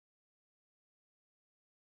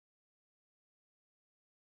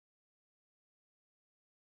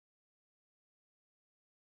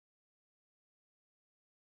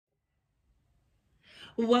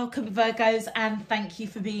Welcome Virgos, and thank you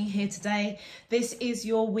for being here today. This is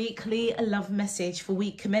your weekly love message for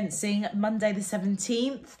week commencing Monday the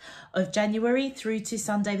 17th of January through to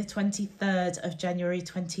Sunday the 23rd of January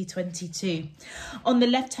 2022. On the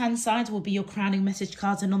left hand side will be your crowning message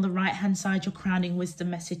cards, and on the right hand side your crowning wisdom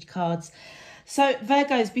message cards. So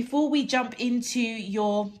Virgos, before we jump into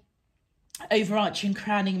your overarching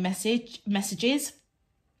crowning messages,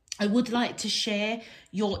 I would like to share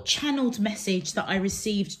your channeled message that I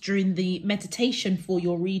received during the meditation for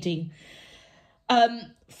your reading.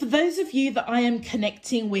 For those of you that I am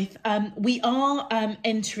connecting with, we are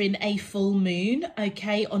entering a full moon,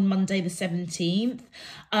 okay, on Monday the 17th.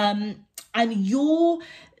 And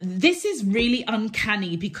this is really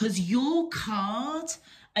uncanny because your card,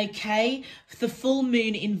 okay, the full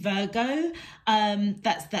moon in Virgo,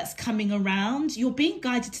 that's coming around, you're being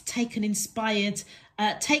guided to take an inspired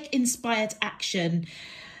action.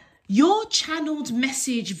 Your channeled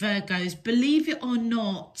message, Virgos, believe it or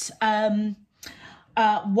not,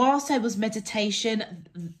 whilst I was meditation,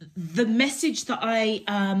 the message that I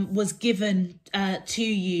was given to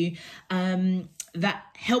you that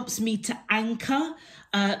helps me to anchor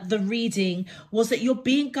the reading was that you're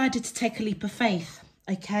being guided to take a leap of faith.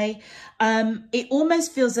 Okay, it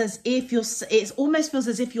almost feels as if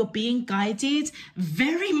you're being guided,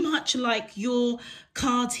 very much like your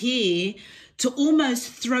card here, to almost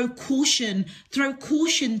throw caution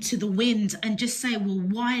to the wind and just say, well,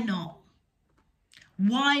 why not?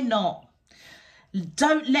 Why not?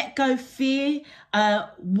 Don't let go fear.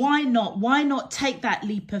 Why not? Why not take that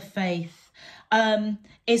leap of faith?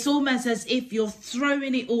 It's almost as if you're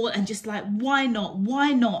throwing it all and just like, why not?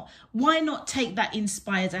 Why not? Why not take that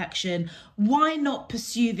inspired action? Why not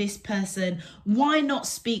pursue this person? Why not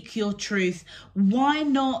speak your truth? Why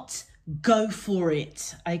not go for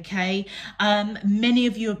it? Okay. Many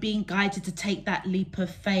of you are being guided to take that leap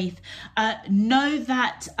of faith. Know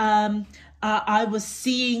that I was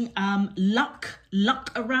seeing luck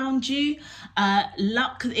around you.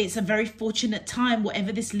 Luck, it's a very fortunate time,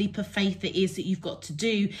 whatever this leap of faith it is that you've got to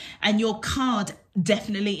do, and your card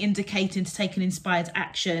definitely indicating to take an inspired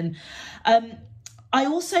action. I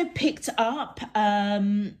also picked up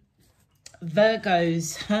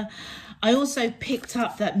Virgos. I also picked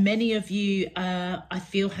up that many of you, I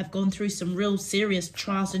feel, have gone through some real serious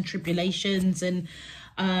trials and tribulations, and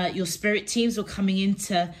your spirit teams were coming in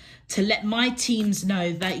to let my teams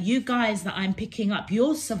know that you guys that I'm picking up,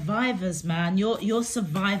 you're survivors, man. You're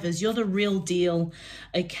survivors. You're the real deal,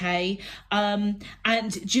 okay? And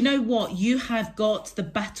do you know what? You have got the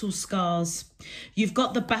battle scars. You've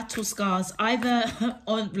got the battle scars, either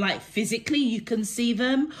on, like, physically you can see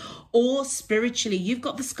them, or spiritually. You've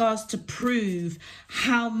got the scars to prove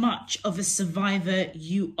how much of a survivor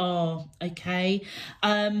you are, okay?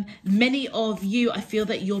 Many of you, I feel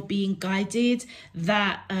that you're being guided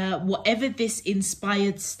that whatever this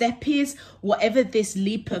inspired step is, whatever this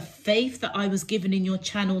leap of faith that I was given in your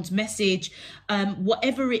channeled message,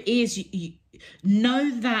 whatever it is, you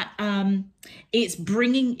know that it's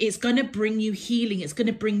going to bring you healing. It's going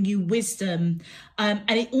to bring you wisdom, and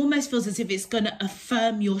it almost feels as if it's going to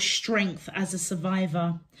affirm your strength as a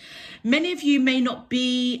survivor. Many of you may not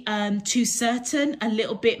be too certain, a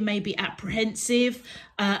little bit maybe apprehensive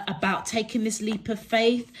about taking this leap of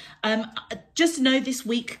faith. Just know this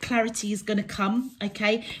week clarity is going to come,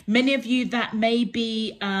 okay? Many of you that may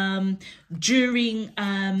be during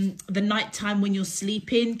the nighttime when you're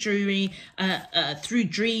sleeping, during through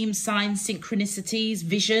dreams, signs, synchronicities,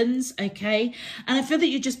 visions, okay? And I feel that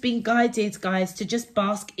you're just being guided, guys, to just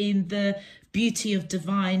bask in the beauty of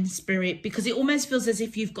divine spirit, because it almost feels as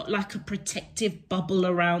if you've got like a protective bubble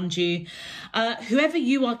around you. Whoever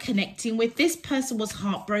you are connecting with, this person was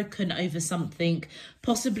heartbroken over something,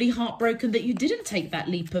 possibly heartbroken that you didn't take that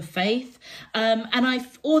leap of faith,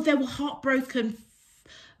 or they were heartbroken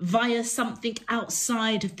via something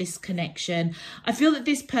outside of this connection. I feel that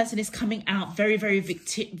this person is coming out very, very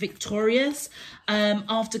victorious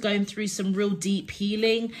after going through some real deep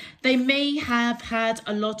healing. They may have had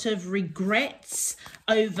a lot of regrets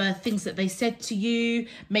over things that they said to you.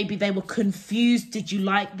 Maybe they were confused. Did you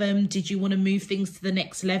like them? Did you want to move things to the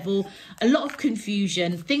next level? A lot of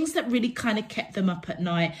confusion, things that really kind of kept them up at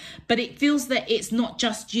night. But it feels that it's not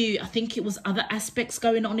just you. I think it was other aspects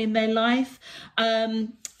going on in their life.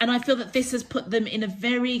 And I feel that this has put them in a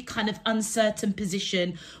very kind of uncertain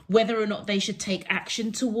position, whether or not they should take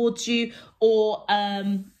action towards you, or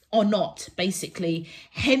or not, basically.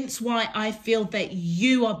 Hence why I feel that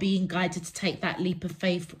you are being guided to take that leap of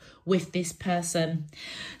faith with this person.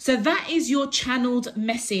 So that is your channeled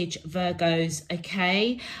message, Virgos,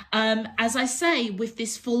 okay? As I say, with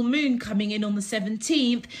this full moon coming in on the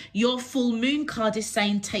 17th, your full moon card is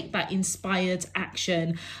saying take that inspired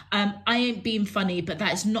action. I ain't being funny, but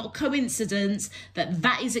that is not a coincidence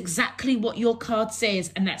that is exactly what your card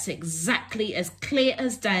says, and that's exactly as clear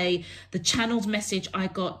as day. The channeled message I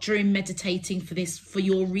got during meditating for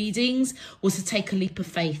your readings was to take a leap of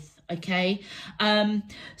faith, okay?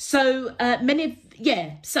 So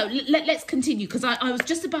let's continue, because I was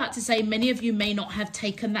just about to say many of you may not have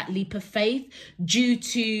taken that leap of faith due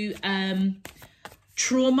to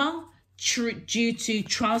trauma, due to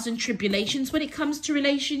trials and tribulations when it comes to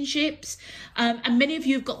relationships, and many of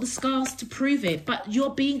you have got the scars to prove it, but you're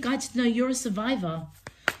being guided to know you're a survivor.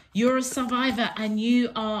 You're a survivor, and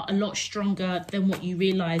you are a lot stronger than what you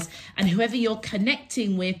realize. And whoever you're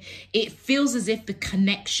connecting with, it feels as if the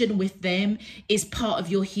connection with them is part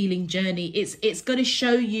of your healing journey. It's going to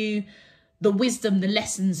show you the wisdom, the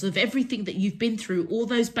lessons of everything that you've been through, all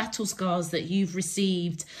those battle scars that you've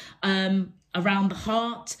received around the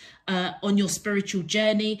heart, on your spiritual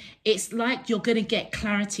journey. It's like you're going to get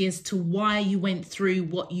clarity as to why you went through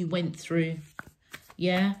what you went through.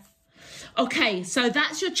 Yeah. Okay, so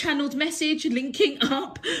that's your channeled message linking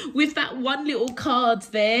up with that one little card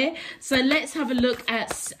there. So let's have a look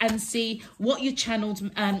at and see what your channeled,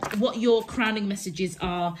 what your crowning messages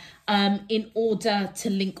are in order to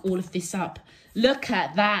link all of this up. Look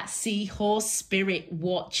at that, seahorse spirit,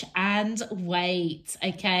 watch and wait,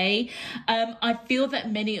 okay? I feel that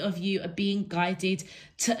many of you are being guided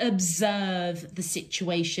to observe the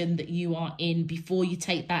situation that you are in before you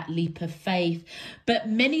take that leap of faith. But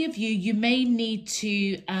many of you may need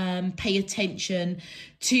to pay attention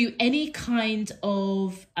to any kind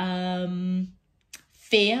of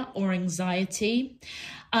fear or anxiety.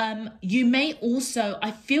 You may also,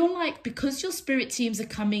 I feel like because your spirit teams are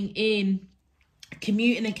coming in,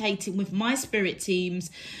 communicating with my spirit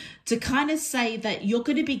teams to kind of say that you're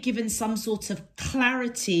going to be given some sort of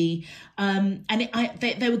clarity, and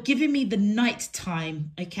they were giving me the night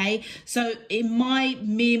time, okay? So in my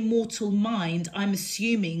mere mortal mind, I'm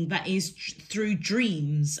assuming that is through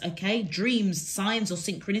dreams, okay? Dreams, signs or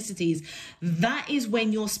synchronicities. That is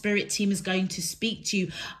when your spirit team is going to speak to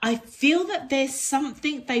you. I feel that there's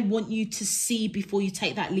something they want you to see before you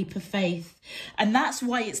take that leap of faith. And that's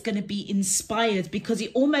why it's going to be inspired, because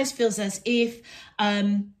it almost feels as if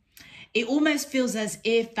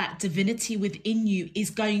that divinity within you is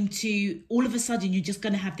going to, all of a sudden, you're just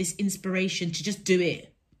going to have this inspiration to just do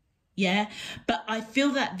it. Yeah. But I feel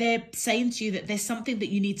that they're saying to you that there's something that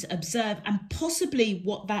you need to observe, and possibly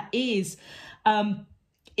what that is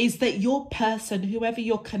that your person, whoever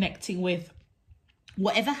you're connecting with,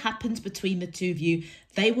 whatever happens between the two of you,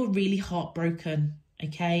 they were really heartbroken.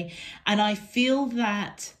 Okay. And I feel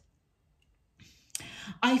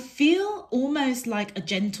almost like a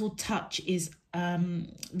gentle touch is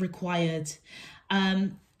required.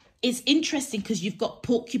 It's interesting because you've got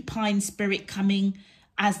porcupine spirit coming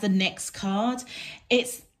as the next card.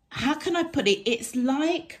 It's, how can I put it? It's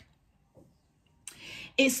like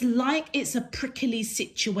it's a prickly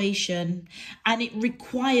situation, and it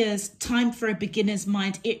requires time for a beginner's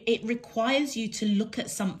mind. It requires you to look at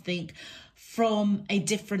something from a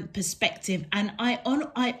different perspective. And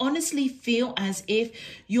I honestly feel as if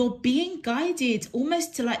you're being guided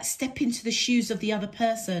almost to like step into the shoes of the other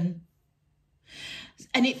person.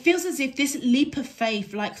 And it feels as if this leap of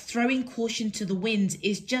faith, like throwing caution to the wind,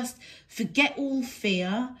 is just forget all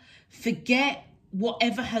fear, forget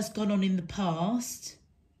whatever has gone on in the past.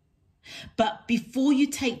 But before you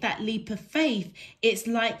take that leap of faith, it's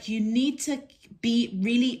like you need to be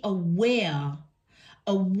really aware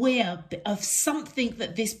of something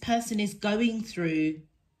that this person is going through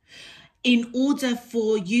in order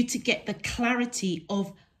for you to get the clarity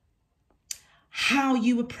of how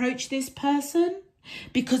you approach this person,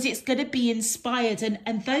 because it's going to be inspired.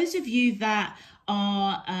 And those of you that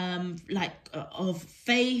are of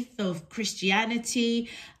faith, of Christianity,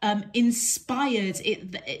 inspired,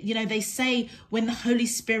 they say when the Holy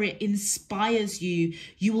Spirit inspires you,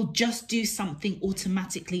 you will just do something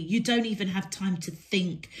automatically. You don't even have time to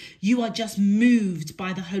think. You are just moved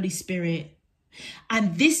by the Holy Spirit.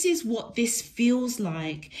 And this is what this feels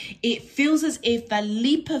like. It feels as if the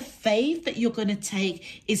leap of faith that you're going to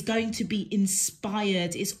take is going to be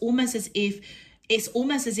inspired. It's almost as if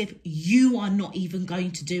you are not even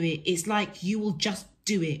going to do it. It's like you will just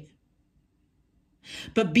do it.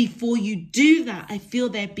 But before you do that, I feel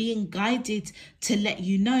they're being guided to let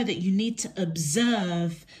you know that you need to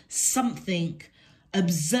observe something,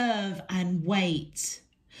 observe and wait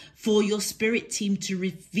for your spirit team to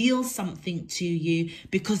reveal something to you,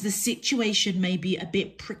 because the situation may be a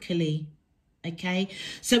bit prickly. Okay,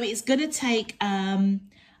 so it's going to take a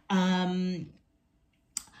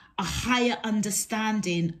higher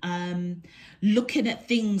understanding, looking at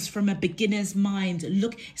things from a beginner's mind.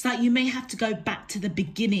 It's like you may have to go back to the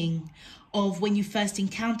beginning of when you first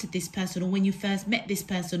encountered this person, or when you first met this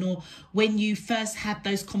person, or when you first had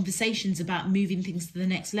those conversations about moving things to the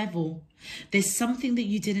next level. There's something that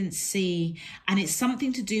you didn't see, and it's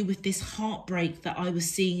something to do with this heartbreak that I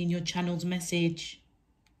was seeing in your channeled message.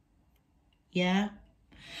 Yeah.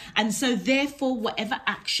 And so therefore, whatever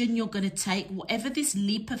action you're going to take, whatever this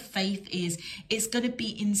leap of faith is, it's going to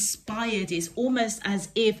be inspired. It's almost as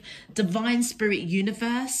if divine spirit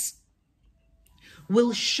universe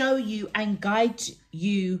will show you and guide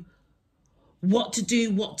you what to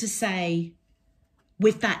do, what to say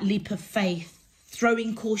with that leap of faith,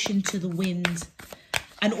 throwing caution to the wind.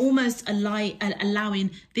 And almost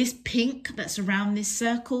allowing this pink that's around this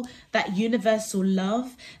circle, that universal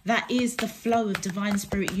love, that is the flow of divine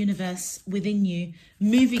spirit universe within you,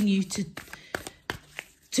 moving you to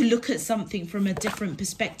look at something from a different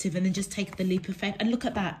perspective, and then just take the leap of faith. And look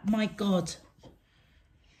at that, my God.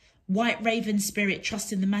 White raven spirit,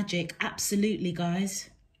 trust in the magic. Absolutely,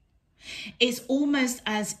 guys. It's almost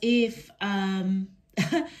as if,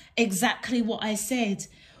 exactly what I said.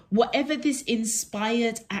 Whatever this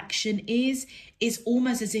inspired action is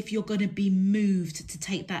almost as if you're going to be moved to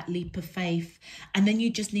take that leap of faith. And then you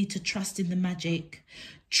just need to trust in the magic.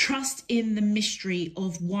 Trust in the mystery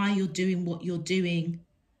of why you're doing what you're doing.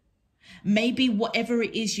 Maybe whatever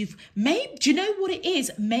it is do you know what it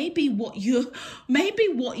is? Maybe what your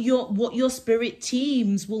spirit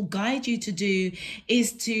teams will guide you to do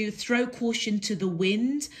is to throw caution to the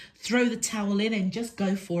wind, throw the towel in, and just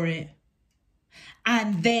go for it.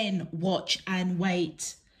 And then watch and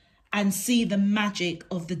wait and see the magic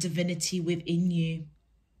of the divinity within you.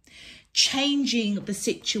 Changing the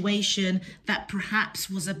situation that perhaps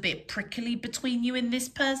was a bit prickly between you and this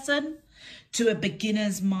person to a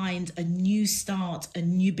beginner's mind, a new start, a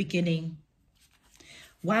new beginning.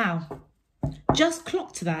 Wow. Just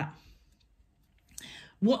clocked that.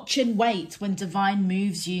 Watch and wait when divine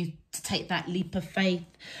moves you to take that leap of faith.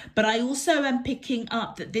 But I also am picking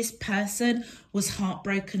up that this person was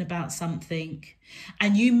heartbroken about something,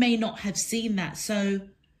 and you may not have seen that. So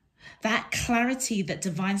that clarity that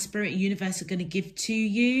divine spirit universe are going to give to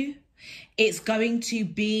you, it's going to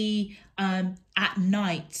be at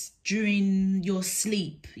night during your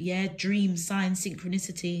sleep. Yeah, dream signs,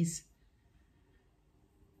 synchronicities.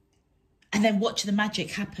 And then watch the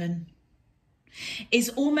magic happen. It's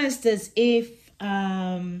almost as if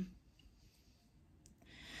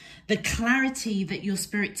the clarity that your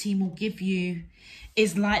spirit team will give you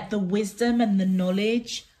is like the wisdom and the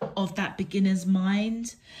knowledge of that beginner's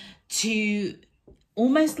mind, to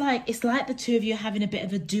almost like, it's like the two of you having a bit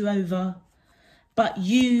of a do-over, but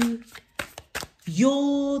you're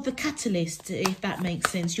the catalyst, if that makes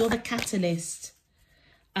sense. You're the catalyst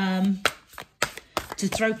to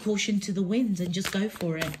throw caution to the wind and just go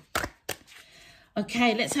for it.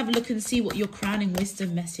 Okay, let's have a look and see what your crowning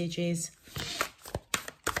wisdom message is.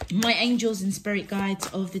 My angels and spirit guides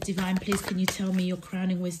of the divine, please can you tell me your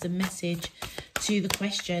crowning wisdom message to the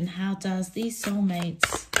question, how does these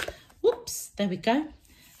soulmates... Whoops, there we go.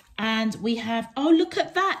 And we have, oh, look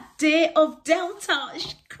at that, Deer of Delta.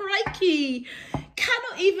 Crikey.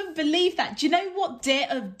 Cannot even believe that. Do you know what Deer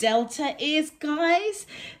of Delta is, guys?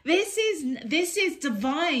 This is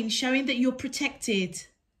divine, showing that you're protected.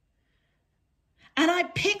 And I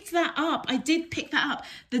picked that up. I did pick that up.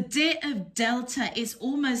 The Deer of Delta is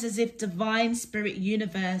almost as if divine spirit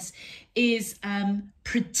universe is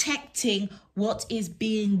protecting what is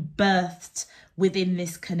being birthed within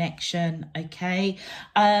this connection. Okay,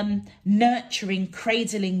 nurturing,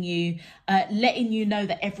 cradling you, letting you know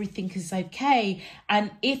that everything is okay.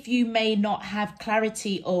 And if you may not have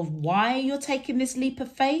clarity of why you're taking this leap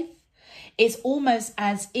of faith, it's almost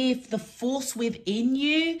as if the force within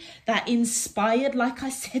you that inspired, like I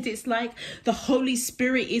said, it's like the Holy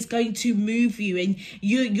Spirit is going to move you, and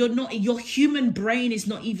your human brain is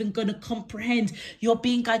not even going to comprehend. You're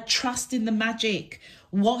being guided. Trust in the magic.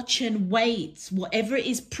 Watch and wait. Whatever it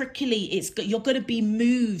is prickly, you're going to be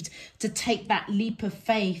moved to take that leap of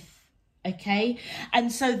faith. Okay,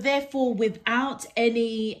 and so therefore, without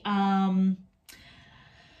any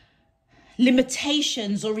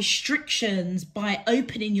limitations or restrictions by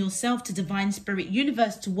opening yourself to divine spirit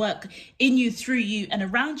universe to work in you, through you, and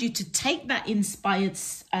around you, to take that inspired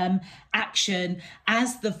action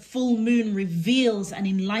as the full moon reveals and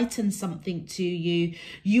enlightens something to you.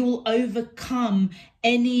 You will overcome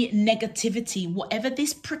any negativity, whatever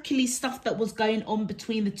this prickly stuff that was going on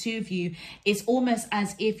between the two of you. It's almost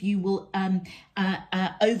as if you will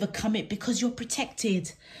overcome it because you're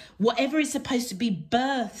protected. Whatever is supposed to be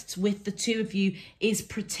birthed with the two of you is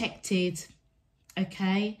protected.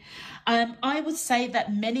 Okay, I would say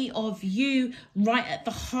that many of you, right at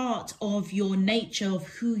the heart of your nature, of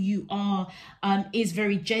who you are, is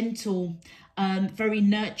very gentle, very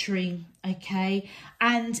nurturing. Okay,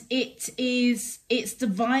 and it's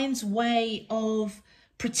divine's way of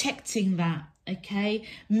protecting that. Okay,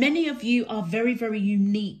 many of you are very, very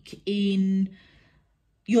unique in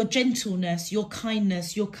your gentleness, your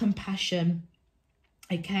kindness, your compassion.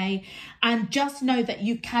 Okay, and just know that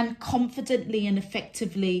you can confidently and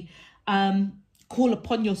effectively call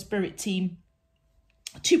upon your spirit team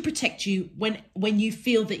to protect you when you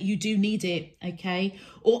feel that you do need it. Okay,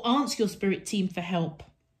 or ask your spirit team for help.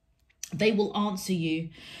 They will answer you.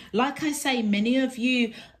 Like I say, many of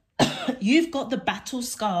you, you've got the battle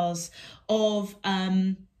scars of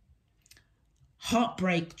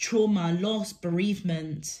heartbreak, trauma, loss,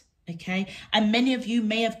 bereavement. Okay, and many of you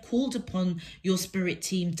may have called upon your spirit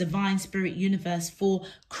team, divine spirit universe, for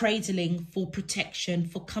cradling, for protection,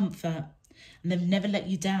 for comfort, and they've never let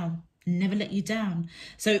you down, never let you down.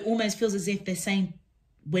 So it almost feels as if they're saying,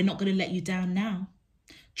 we're not going to let you down now.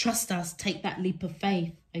 Trust us, take that leap of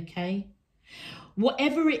faith. Okay,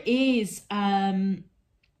 whatever it is,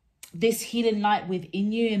 this healing light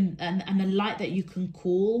within you and the light that you can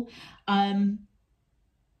call,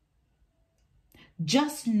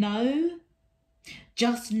 just know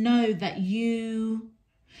that you,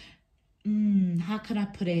 how can I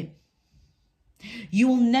put it? You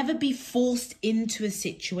will never be forced into a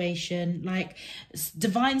situation. Like,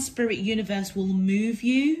 divine spirit universe will move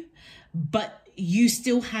you, but you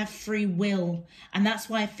still have free will. And that's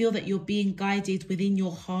why I feel that you're being guided within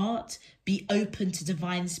your heart. Be open to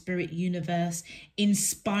divine spirit universe,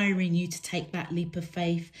 inspiring you to take that leap of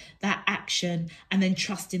faith, that action, and then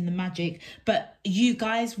trust in the magic. But you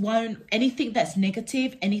guys won't, anything that's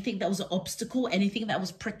negative, anything that was an obstacle, anything that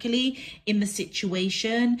was prickly in the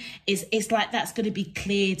situation, it's like that's going to be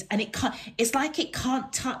cleared. And it's like it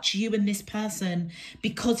can't touch you and this person,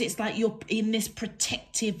 because it's like you're in this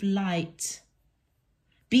protective light,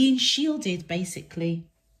 being shielded, basically.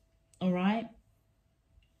 All right.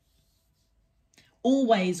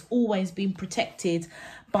 Always being protected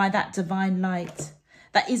by that divine light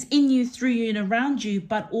that is in you, through you, and around you,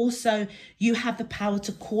 but also you have the power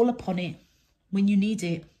to call upon it when you need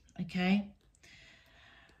it. Okay.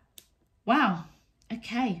 Wow.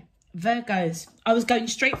 Okay. Virgos, I was going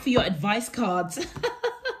straight for your advice cards.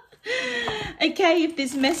 Okay, if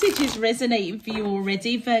this message is resonating for you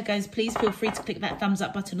already, Virgos, please feel free to click that thumbs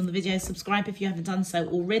up button on the video. Subscribe if you haven't done so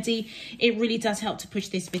already. It really does help to push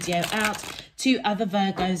this video out to other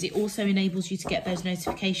Virgos. It also enables you to get those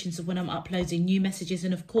notifications of when I'm uploading new messages.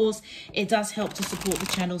 And of course, it does help to support the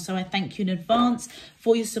channel. So I thank you in advance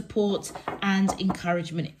for your support and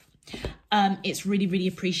encouragement. It's really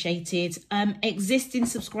appreciated. Existing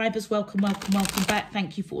subscribers, welcome back.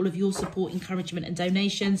 Thank you for all of your support, encouragement, and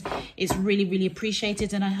donations. It's really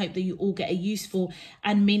appreciated, and I hope that you all get a useful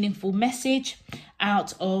and meaningful message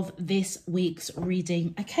out of this week's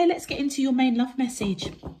reading. Okay, let's get into your main love message.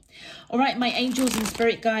 All right, my angels and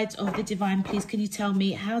spirit guides of the divine, please can you tell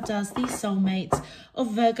me, how does the soulmates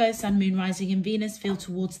of Virgo, Sun, Moon, Rising, and Venus feel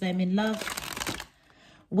towards them in love?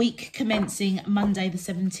 Week commencing Monday the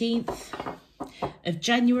 17th of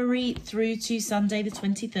January through to Sunday the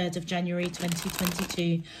 23rd of January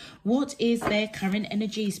 2022. What is their current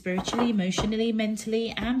energy, spiritually, emotionally,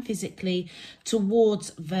 mentally, and physically,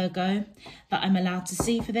 towards Virgo, that I'm allowed to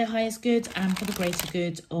see for their highest good and for the greater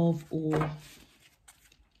good of all?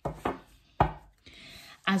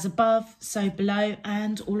 As above, so below,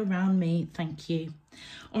 and all around me. Thank you.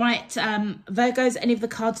 All right, Virgos, any of the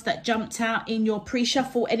cards that jumped out in your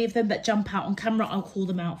pre-shuffle, any of them that jump out on camera, I'll call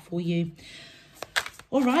them out for you.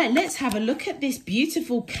 All right, let's have a look at this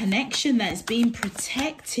beautiful connection that's being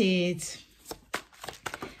protected.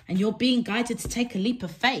 And you're being guided to take a leap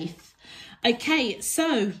of faith. Okay,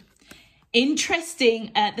 so interesting,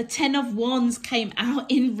 the 10 of Wands came out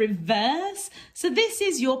in reverse. So this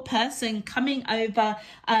is your person coming over,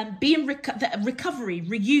 being recovery,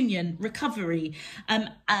 reunion, recovery,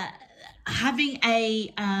 having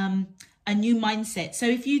a new mindset. So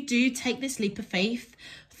if you do take this leap of faith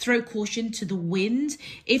throw caution to the wind.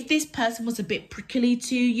 If this person was a bit prickly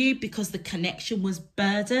to you because the connection was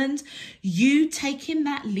burdened, you taking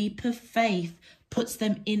that leap of faith puts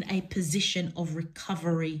them in a position of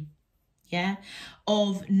recovery. Yeah,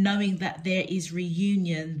 of knowing that there is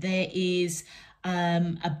reunion, there is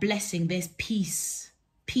a blessing, there's peace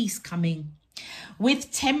coming. With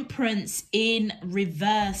Temperance in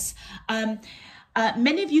reverse,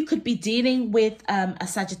 many of you could be dealing with a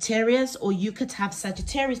Sagittarius, or you could have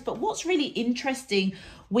Sagittarius. But what's really interesting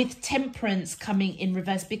with Temperance coming in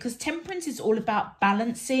reverse, because Temperance is all about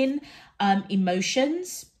balancing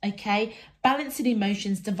emotions, okay? Balancing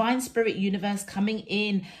emotions, divine spirit universe coming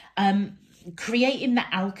in, creating the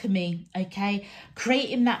alchemy, okay?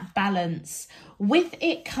 Creating that balance. With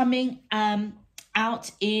it coming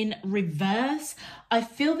out in reverse, I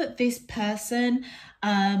feel that this person,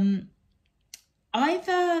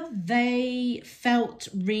 either they felt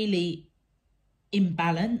really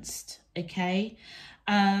imbalanced, okay,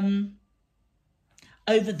 over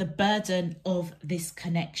the burden of this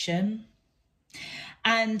connection.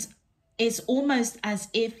 And it's almost as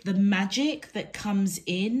if the magic that comes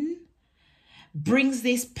in brings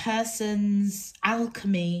this person's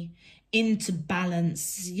alchemy into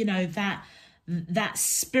balance, you know, that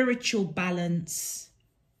spiritual balance.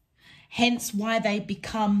 Hence why they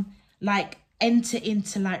become like, enter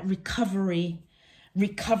into like recovery.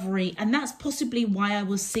 And that's possibly why I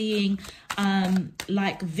was seeing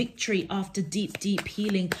like victory after deep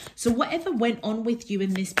healing. So whatever went on with you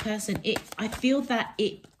and this person, I feel that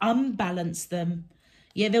it unbalanced them.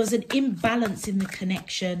 Yeah, there was an imbalance in the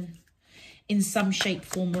connection in some shape,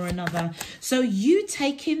 form or another. So you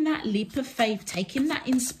taking that leap of faith, taking that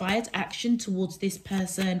inspired action towards this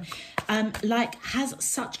person, like has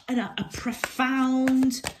such a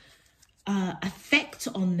profound effect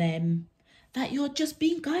on them that you're just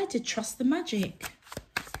being guided. Trust the magic.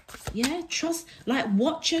 Yeah, trust, like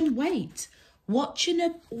watch and wait. Watch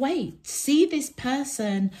and wait. See this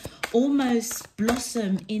person almost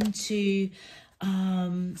blossom into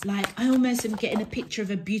like, I almost am getting a picture of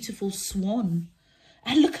a beautiful swan.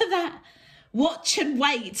 And look at that. Watch and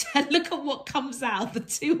wait. And look at what comes out, the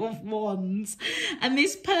Two of Wands. And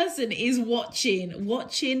this person is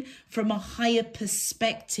watching from a higher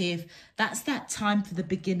perspective. That's that time for the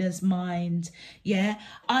beginner's mind. Yeah,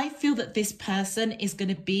 I feel that this person is going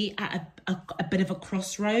to be at a bit of a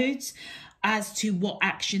crossroads as to what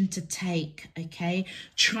action to take, okay?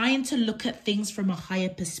 Trying to look at things from a higher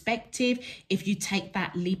perspective if you take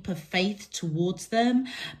that leap of faith towards them.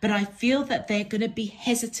 But I feel that they're going to be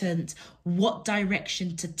hesitant what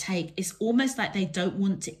direction to take. It's almost like they don't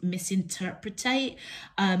want to misinterpret the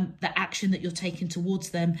action that you're taking towards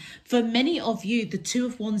them. For many of you, the Two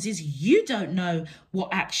of Wands is you don't know what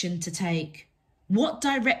action to take, what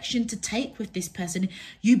direction to take with this person.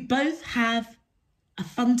 You both have a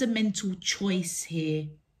fundamental choice here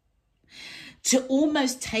to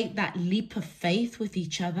almost take that leap of faith with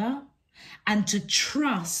each other and to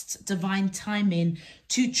trust divine timing,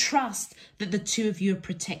 to trust that the two of you are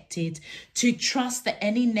protected, to trust that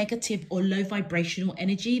any negative or low vibrational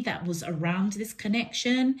energy that was around this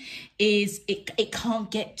connection it can't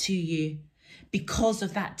get to you because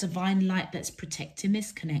of that divine light that's protecting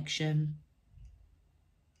this connection.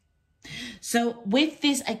 So with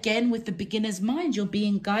this, again, with the beginner's mind, you're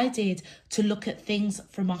being guided to look at things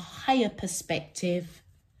from a higher perspective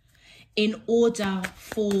in order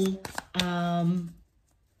for the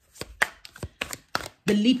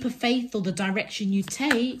leap of faith or the direction you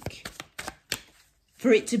take,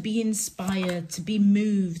 for it to be inspired, to be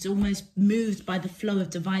moved, almost moved by the flow of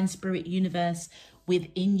divine spirit universe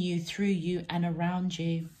within you, through you and around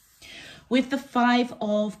you. With the Five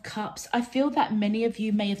of Cups, I feel that many of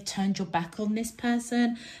you may have turned your back on this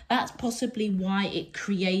person. That's possibly why it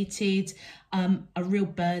created a real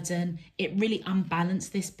burden. It really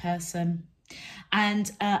unbalanced this person. And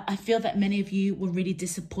I feel that many of you were really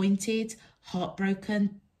disappointed,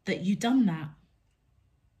 heartbroken that you done that.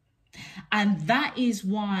 And that is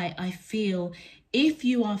why I feel if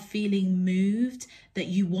you are feeling moved that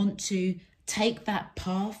you want to take that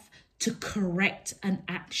path to correct an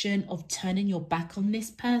action of turning your back on this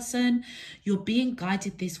person, you're being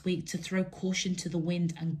guided this week to throw caution to the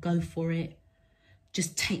wind and go for it.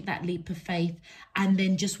 Just take that leap of faith and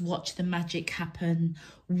then just watch the magic happen.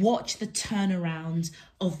 Watch the turnaround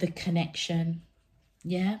of the connection.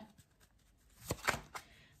 Yeah.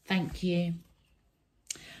 Thank you.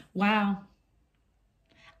 Wow.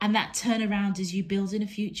 And that turnaround is you building a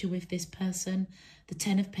future with this person. The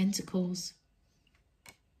Ten of Pentacles.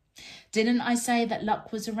 Didn't I say that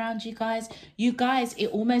luck was around you guys? You guys, it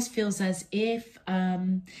almost feels as if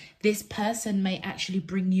this person may actually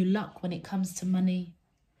bring you luck when it comes to money.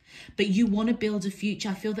 But you want to build a future.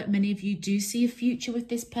 I feel that many of you do see a future with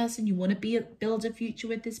this person. You want to build a future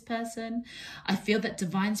with this person. I feel that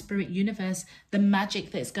divine spirit universe, the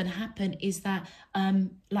magic that's going to happen is that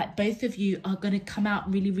like both of you are going to come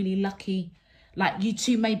out really, really lucky. Like you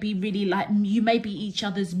two may be really like, you may be each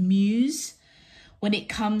other's muse when it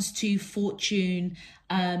comes to fortune,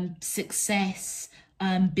 success,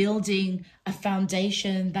 building a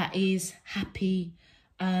foundation that is happy,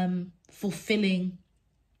 fulfilling,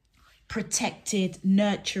 protected,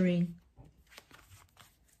 nurturing.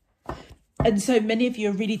 And so many of you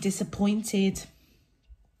are really disappointed.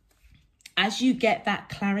 As you get that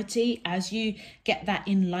clarity, as you get that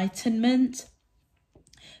enlightenment,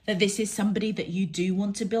 that this is somebody that you do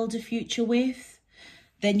want to build a future with,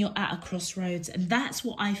 then you're at a crossroads. And that's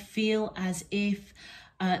what I feel as if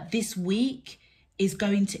this week is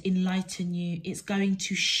going to enlighten you. It's going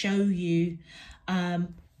to show you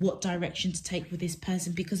what direction to take with this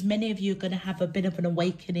person, because many of you are going to have a bit of an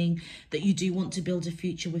awakening that you do want to build a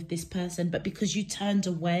future with this person. But because you turned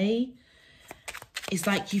away, it's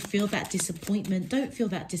like you feel that disappointment. Don't feel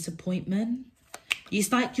that disappointment.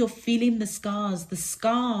 It's like you're feeling the scars,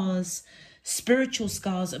 spiritual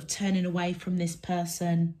scars of turning away from this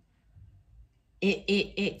person.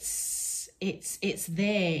 It's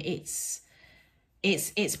there. It's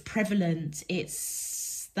prevalent.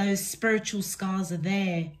 Those spiritual scars are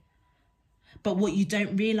there. But what you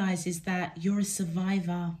don't realize is that you're a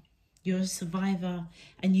survivor. You're a survivor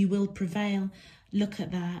and you will prevail. Look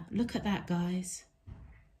at that. Look at that, guys.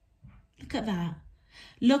 Look at that.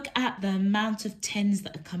 Look at the amount of tens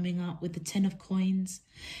that are coming up with the 10 of coins.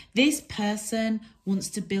 This person wants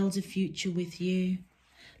to build a future with you.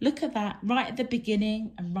 Look at that, right at the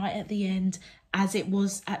beginning and right at the end, as it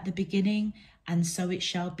was at the beginning, and so it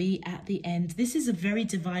shall be at the end. This is a very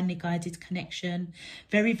divinely guided connection,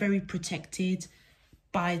 very, very protected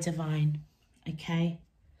by divine, okay?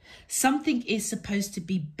 Something is supposed to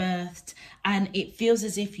be birthed, and it feels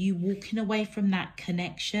as if you walking away from that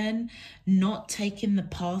connection, not taking the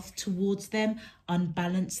path towards them,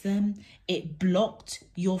 unbalanced them. It blocked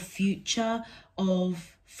your future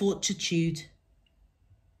of fortitude.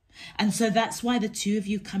 And so that's why the two of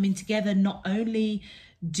you coming together, not only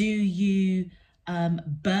do you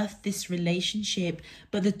birth this relationship,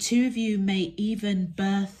 but the two of you may even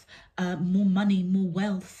birth more money, more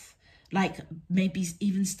wealth. Like maybe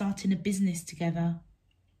even starting a business together.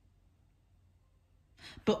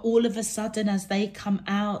 But all of a sudden, as they come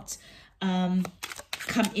out, come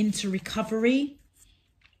into recovery,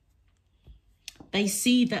 they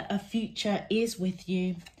see that a future is with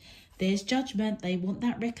you. There's judgment. They want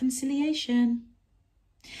that reconciliation.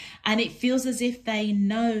 And it feels as if they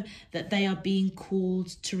know that they are being called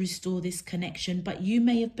to restore this connection, but you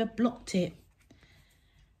may have blocked it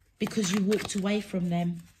because you walked away from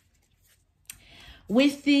them.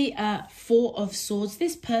 With the Four of Swords,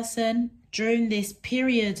 this person during this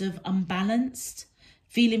period of unbalanced,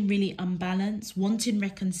 feeling really unbalanced, wanting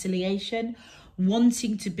reconciliation,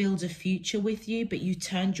 wanting to build a future with you, but you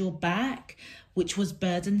turned your back, which was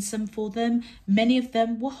burdensome for them. Many of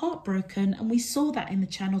them were heartbroken, and we saw that in the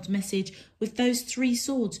channeled message with those 3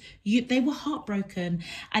 swords. They were heartbroken,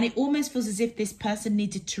 and it almost feels as if this person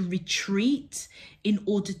needed to retreat in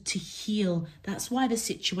order to heal. That's why the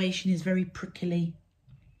situation is very prickly.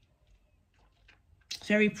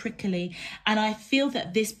 Very prickly. And I feel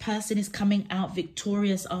that this person is coming out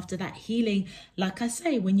victorious after that healing. Like I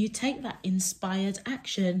say, when you take that inspired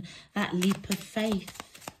action, that leap of faith,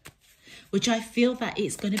 which I feel that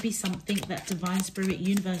it's going to be something that divine spirit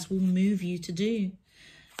universe will move you to do.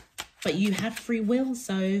 But you have free will,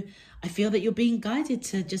 so I feel that you're being guided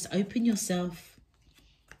to just open yourself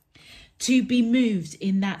to be moved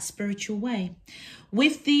in that spiritual way.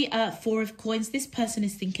 With the 4 of coins, this person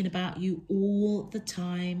is thinking about you all the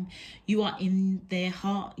time. You are in their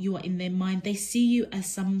heart. You are in their mind. They see you as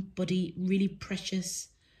somebody really precious.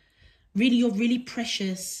 Really, you're really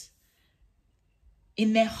precious.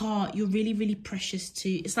 In their heart, you're really, really precious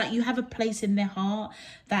too. It's like you have a place in their heart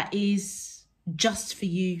that is just for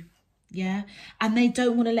you. Yeah. And they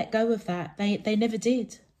don't want to let go of that. They never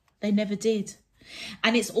did. They never did.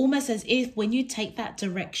 And it's almost as if when you take that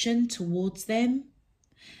direction towards them,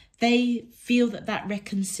 they feel that that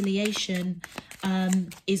reconciliation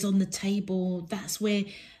is on the table. That's where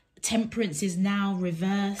temperance is now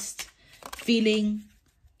reversed. Feeling,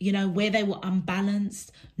 you know, where they were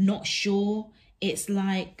unbalanced, not sure. It's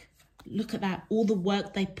like, look at that. All the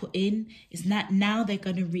work they put in is that now they're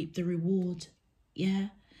going to reap the reward. Yeah.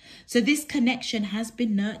 So this connection has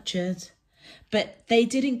been nurtured, but they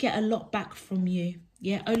didn't get a lot back from you.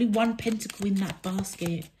 Yeah, only one pentacle in that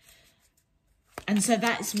basket. And so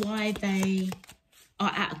that's why they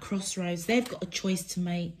are at a crossroads. They've got a choice to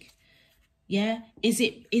make. Yeah, is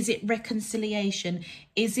it reconciliation?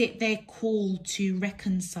 Is it their call to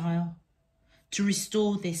reconcile, to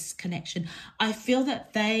restore this connection? I feel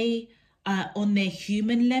that they, on their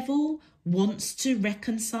human level, wants to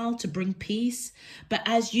reconcile, to bring peace. But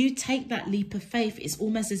as you take that leap of faith, it's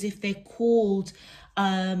almost as if they're called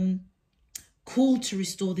to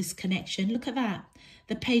restore this connection. Look at that.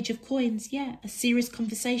 The Page of Coins. Yeah, a serious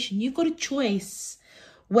conversation. You've got a choice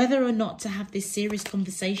whether or not to have this serious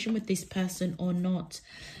conversation with this person or not.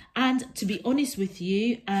 And to be honest with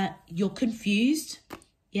you, you're confused.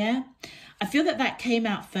 Yeah, I feel that that came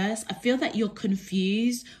out first. I feel that you're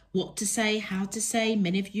confused what to say, how to say.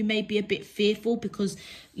 Many of you may be a bit fearful because,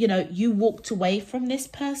 you know, you walked away from this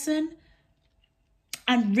person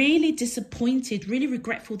and really disappointed, really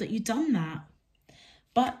regretful that you've done that.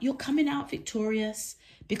 But you're coming out victorious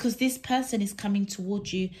because this person is coming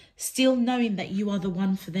towards you, still knowing that you are the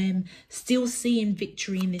one for them, still seeing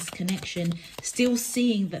victory in this connection, still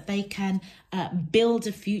seeing that they can build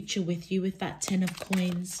a future with you with that 10 of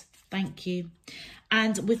coins. Thank you.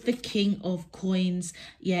 And with the King of Coins,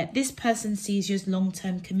 yeah, this person sees you as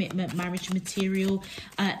long-term commitment, marriage material.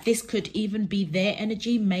 This could even be their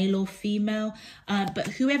energy, male or female. But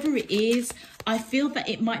whoever it is, I feel that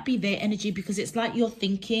it might be their energy because it's like you're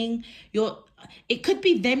thinking, it could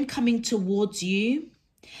be them coming towards you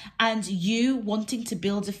and you wanting to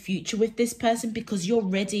build a future with this person because you're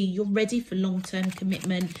ready for long-term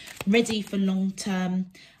commitment, ready for long-term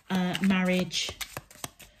marriage.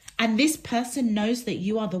 And this person knows that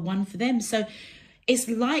you are the one for them. So it's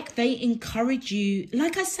like they encourage you.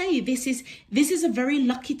 Like I say, this is a very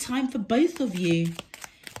lucky time for both of you.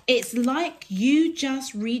 It's like you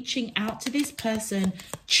just reaching out to this person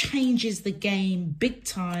changes the game big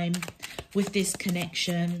time with this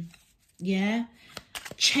connection. Yeah.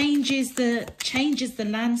 Changes the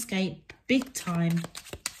landscape big time.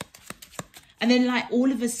 And then like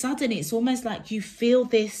all of a sudden, it's almost like you feel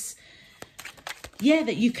this, yeah,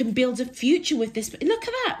 that you can build a future with this. Look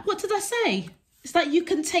at that. What did I say? It's like you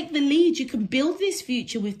can take the lead. You can build this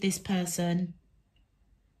future with this person.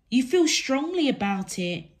 You feel strongly about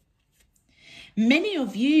it. Many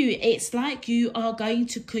of you, it's like you are going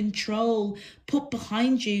to control, put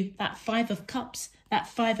behind you that 5 of Cups,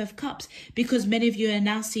 because many of you are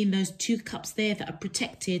now seeing those 2 cups there that are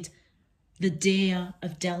protected, the Deer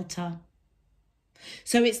of Delta.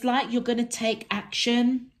 So it's like you're going to take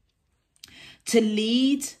action, to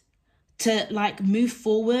lead, to like move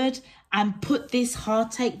forward and put this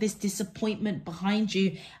heartache, this disappointment behind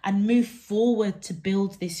you and move forward to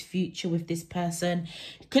build this future with this person.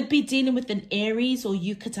 Could be dealing with an Aries, or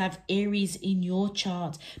you could have Aries in your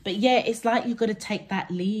chart. But yeah, it's like you've got to take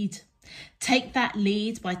that lead. Take that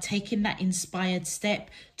lead by taking that inspired step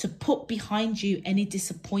to put behind you any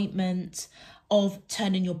disappointment of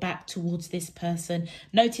turning your back towards this person.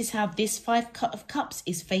 Notice how this 5 of Cups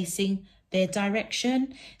is facing their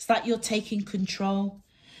direction. It's like you're taking control,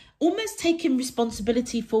 almost taking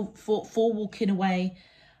responsibility for walking away.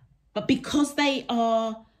 But because they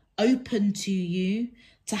are open to you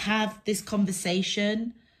to have this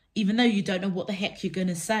conversation, even though you don't know what the heck you're going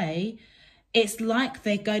to say, it's like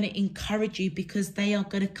they're going to encourage you because they are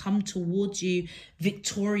going to come towards you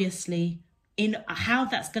victoriously. In how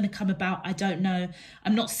that's going to come about, I don't know.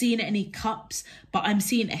 I'm not seeing any cups, but I'm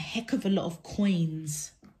seeing a heck of a lot of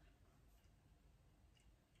coins.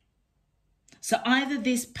 So either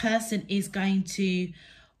this person is going to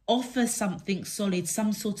offer something solid,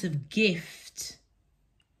 some sort of gift.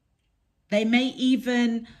 They may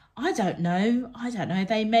even, I don't know,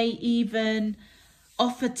 they may even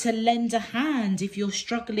offer to lend a hand if you're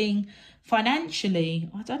struggling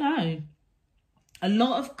financially. I don't know. A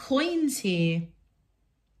lot of coins here.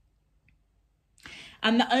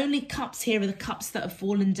 And the only cups here are the cups that have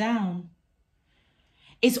fallen down.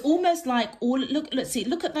 It's almost like look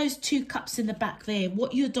at those 2 cups in the back there.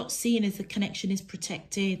 What you're not seeing is the connection is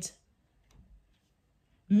protected.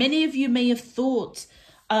 Many of you may have thought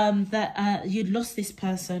that you'd lost this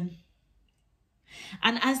person.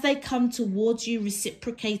 And as they come towards you,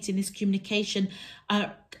 reciprocating this communication,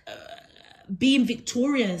 being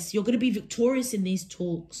victorious, you're going to be victorious in these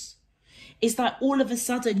talks. It's like all of a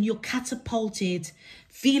sudden you're catapulted,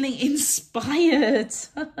 feeling inspired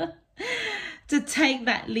to take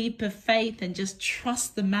that leap of faith and just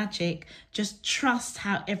trust the magic, just trust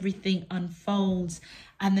how everything unfolds.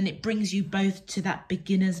 And then it brings you both to that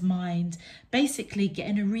beginner's mind, basically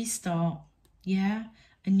getting a restart. Yeah.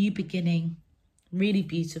 a new beginning. Really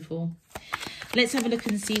beautiful. Let's have a look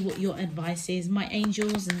and see what your advice is. My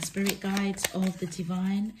angels and spirit guides of the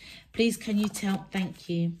divine, please can you tell? Thank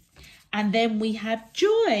you. And then we have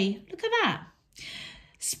joy. Look at that.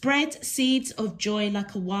 Spread seeds of joy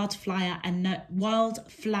like a wildflower, and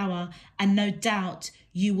no doubt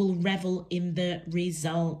you will revel in the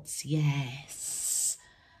results. Yes.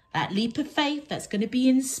 That leap of faith that's going to be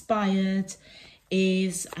inspired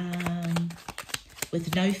is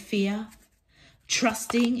with no fear,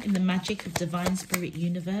 trusting in the magic of divine spirit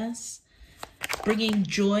universe, bringing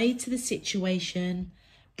joy to the situation,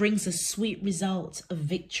 brings a sweet result of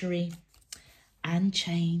victory and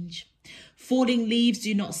change. Falling leaves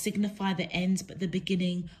do not signify the end, but the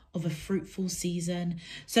beginning of a fruitful season.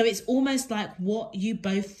 So it's almost like what you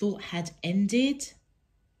both thought had ended,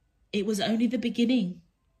 it was only the beginning.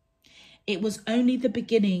 It was only the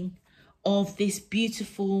beginning of this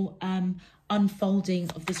beautiful unfolding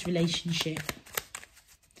of this relationship.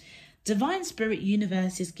 Divine Spirit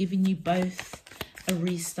Universe is giving you both a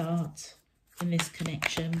restart in this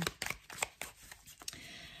connection.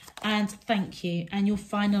 And thank you. And your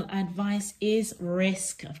final advice is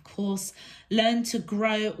risk, of course. Learn to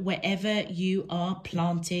grow wherever you are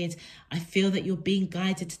planted. I feel that you're being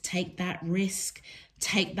guided to take that risk,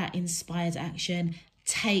 take that inspired action,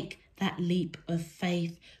 take that leap of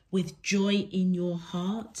faith with joy in your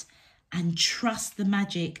heart, and trust the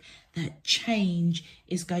magic that change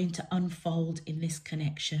is going to unfold in this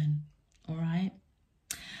connection. All right?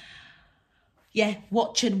 Yeah,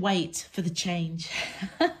 watch and wait for the change.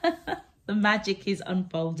 The magic is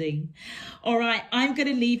unfolding. All right, I'm going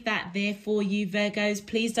to leave that there for you, Virgos.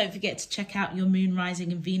 Please don't forget to check out your moon,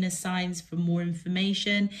 rising and Venus signs for more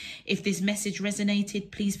information. If this message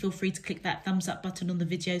resonated, please feel free to click that thumbs up button on the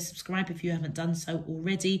video. Subscribe if you haven't done so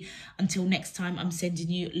already. Until next time, I'm sending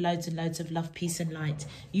you loads and loads of love, peace and light.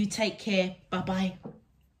 You take care. Bye-bye.